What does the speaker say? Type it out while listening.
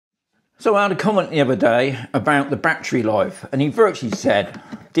So I had a comment the other day about the battery life, and he virtually said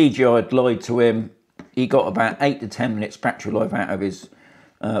DJI had lied to him. He got about 8 to 10 minutes battery life out of his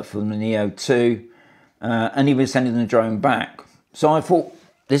from the Neo 2, and he was sending the drone back. So I thought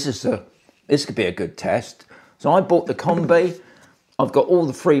this could be a good test. So I bought the combi. I've got all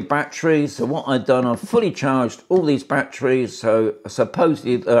the 3 batteries. So what I've done, I've fully charged all these batteries. So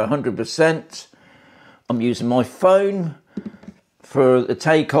supposedly 100%. I'm using my phone for the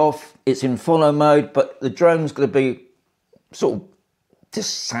takeoff. It's in follow mode, but the drone's going to be sort of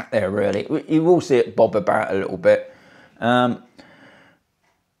just sat there really. You will see it bob about a little bit.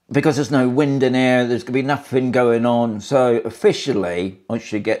 Because there's no wind in here, there's going to be nothing going on. So officially, I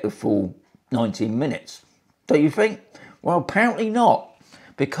should get the full 19 minutes. Don't you think? Well, apparently not.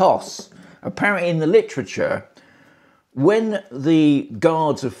 Because apparently in the literature, when the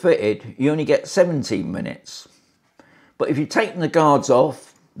guards are fitted, you only get 17 minutes. But if you've taken the guards off,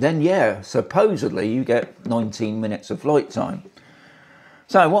 then yeah, supposedly you get 19 minutes of flight time.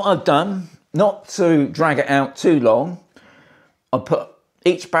 So what I've done, not to drag it out too long, I put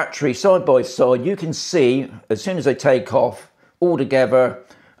each battery side by side. You can see as soon as they take off all together,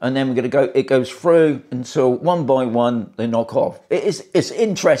 and then we're going to go, it goes through until one by one they knock off. It's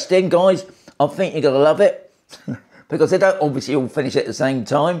interesting, guys. I think you're going to love it because they don't obviously all finish at the same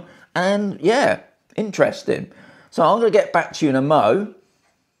time. And yeah, interesting. So I'm going to get back to you in a mo.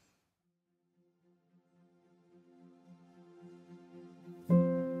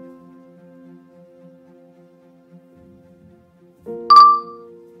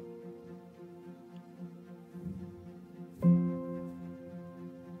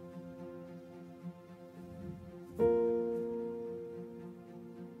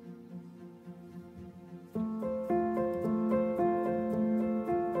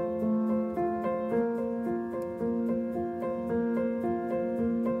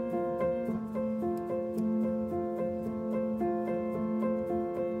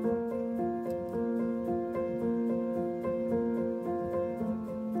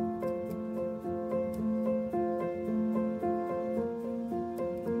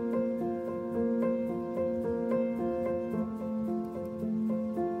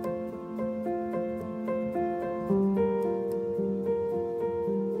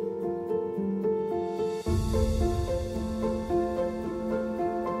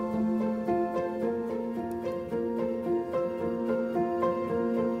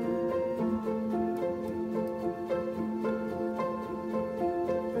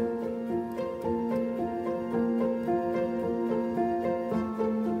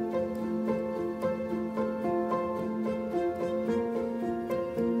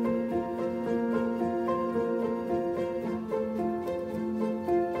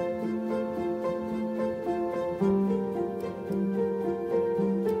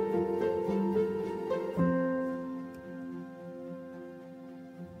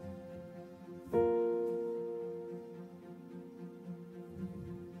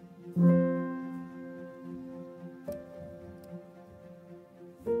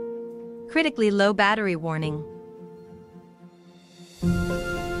 Critically low battery warning.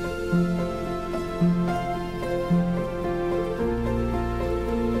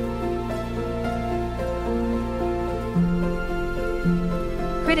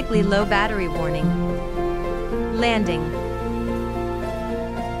 Critically low battery warning. Landing.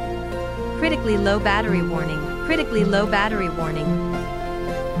 Critically low battery warning. Critically low battery warning.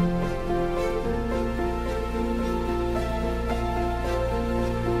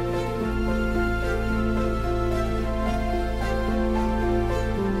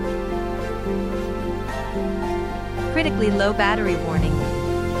 Critically low battery warning.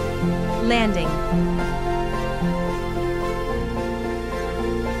 Landing.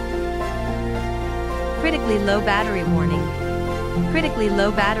 Critically low battery warning. Critically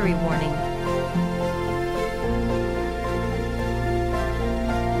low battery warning.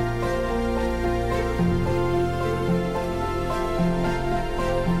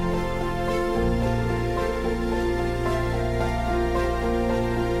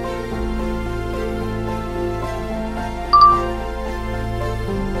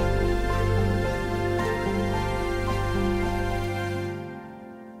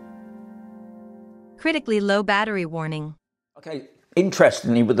 Critically low battery warning. Okay,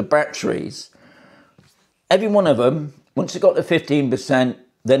 interestingly with the batteries, every one of them, once it got to 15%,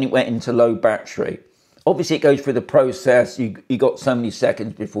 then it went into low battery. Obviously it goes through the process, you got so many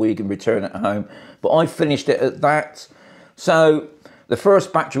seconds before you can return it home, but I finished it at that. So the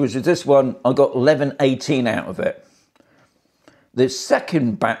first battery, which is this one, I got 1118 out of it. The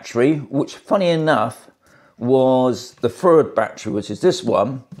second battery, which funny enough was the third battery, which is this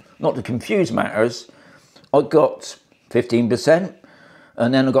one, not to confuse matters, I got 15%,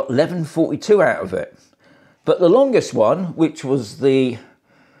 and then I got 1142 out of it. But the longest one, which was the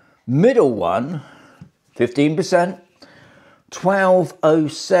middle one, 15%,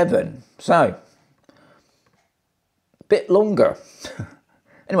 1207. So, a bit longer.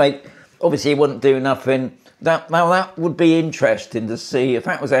 Anyway, obviously it wouldn't do nothing. Now that would be interesting to see if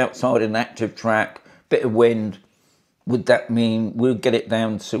that was outside an active track, bit of wind. Would that mean we'll get it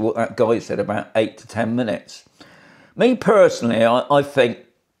down to what that guy said, about 8 to 10 minutes? Me personally, I think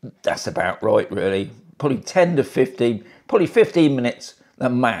that's about right, really. Probably 10 to 15, probably 15 minutes the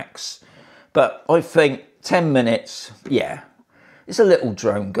max. But I think 10 minutes, yeah. It's a little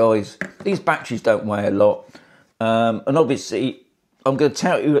drone, guys. These batteries don't weigh a lot. And obviously, I'm going to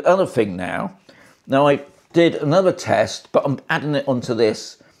tell you another thing now. Now, I did another test, but I'm adding it onto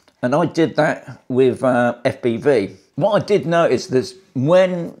this. And I did that with FPV. What I did notice is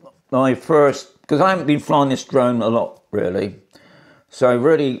when I first, because I haven't been flying this drone a lot, really. So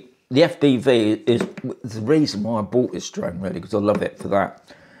really, the FPV is the reason why I bought this drone, really, because I love it for that.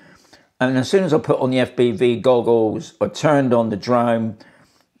 And as soon as I put on the FPV goggles, I turned on the drone,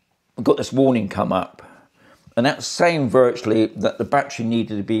 I got this warning come up. And that's saying virtually that the battery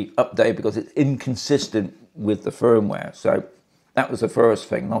needed to be updated because it's inconsistent with the firmware. So that was the first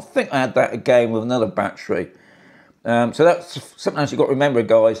thing. And I think I had that again with another battery. So that's something else you've got to remember,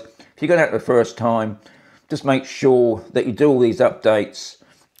 guys. If you're going out the first time, just make sure that you do all these updates.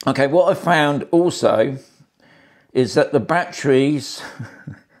 Okay, what I found also is that the batteries,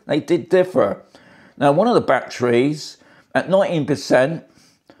 they did differ. Now, one of the batteries at 19%,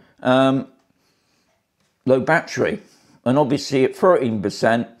 low battery, and obviously at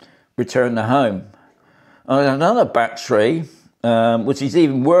 13%, return to home. And another battery, which is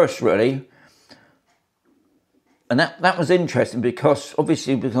even worse, really, and that was interesting because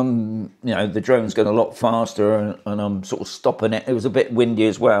obviously the drone's going a lot faster and I'm sort of stopping it. It was a bit windy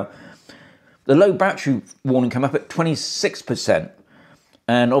as well. The low battery warning came up at 26%,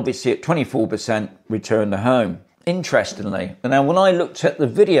 and obviously at 24% return to home. Interestingly, now when I looked at the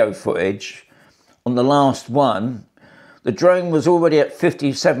video footage on the last one, the drone was already at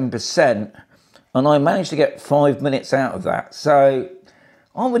 57%, and I managed to get 5 minutes out of that. So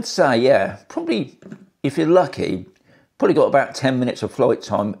I would say, yeah, probably, if you're lucky, probably got about 10 minutes of flight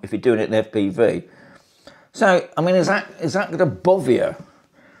time if you're doing it in FPV. So, I mean, is that going to bother you,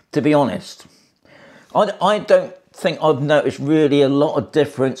 to be honest? I don't think I've noticed really a lot of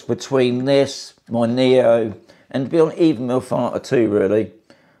difference between this, my Neo, and to be honest, even my Fighter 2, really.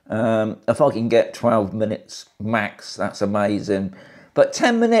 If I can get 12 minutes max, that's amazing. But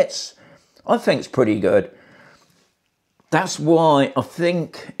 10 minutes, I think it's pretty good. That's why I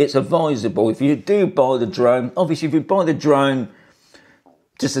think it's advisable, if you do buy the drone, obviously if you buy the drone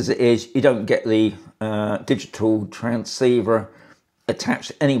just as it is, you don't get the digital transceiver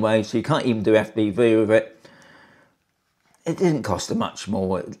attached anyway, so you can't even do FPV with it. It didn't cost that much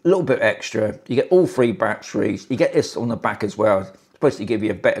more, a little bit extra. You get all 3 batteries, you get this on the back as well. Supposed to give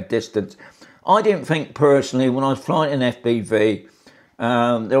you a better distance. I didn't think personally when I was flying in FPV,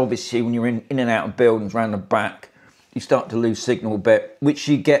 obviously when you're in and out of buildings around the back, you start to lose signal a bit, which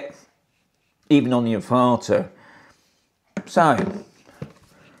you get even on your Fighter. So,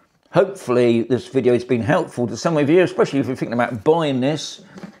 hopefully this video has been helpful to some of you, especially if you're thinking about buying this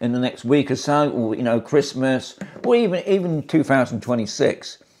in the next week or so, or Christmas, or even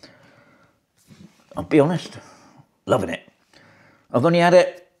 2026. I'll be honest, loving it. I've only had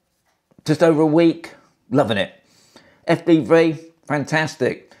it just over a week, loving it. FPV,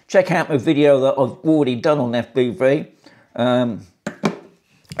 fantastic. Check out my video that I've already done on FPV.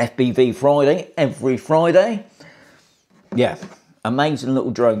 FPV Friday, every Friday. Yeah, amazing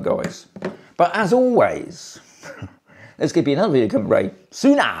little drone, guys. But as always, there's going to be another video coming right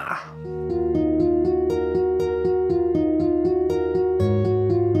sooner.